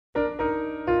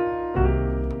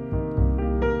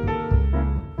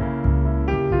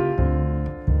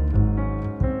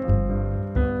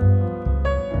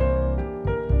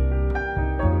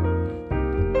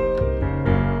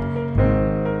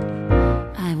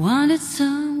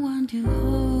someone to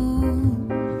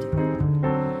hold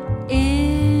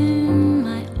in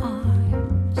my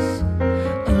arms,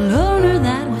 a loner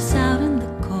that was out in the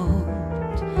cold.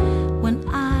 When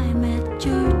I met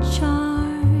your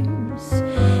charms,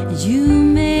 you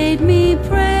made me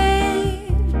pray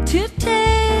to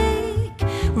take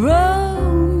romance.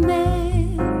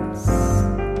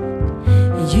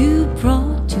 You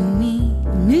brought to me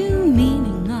new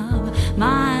meaning of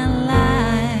my life.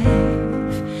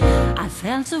 I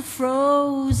felt so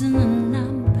frozen and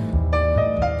numb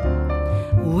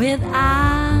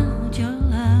without your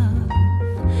love.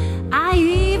 I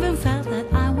even felt that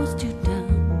I was too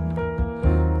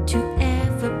dumb to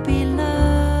ever be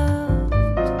loved.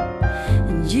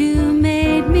 And you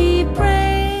made me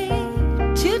pray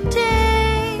to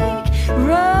take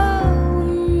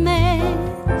romance.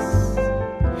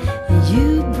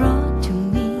 You brought to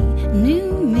me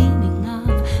new meaning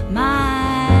of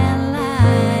my life.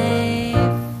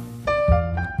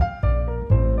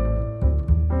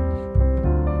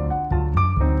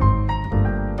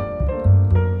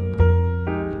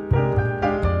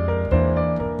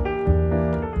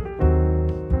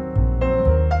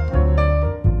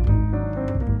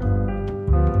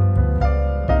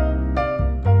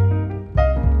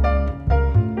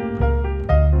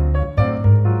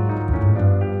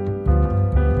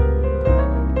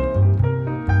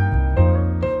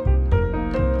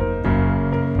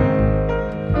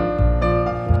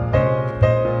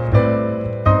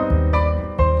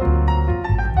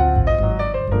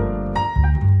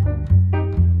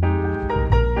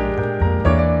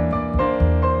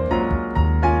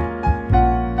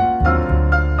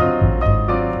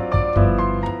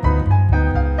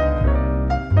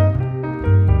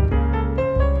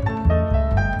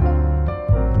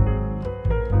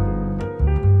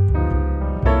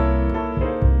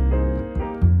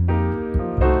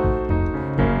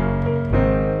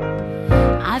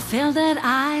 I felt that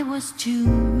I was too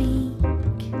meek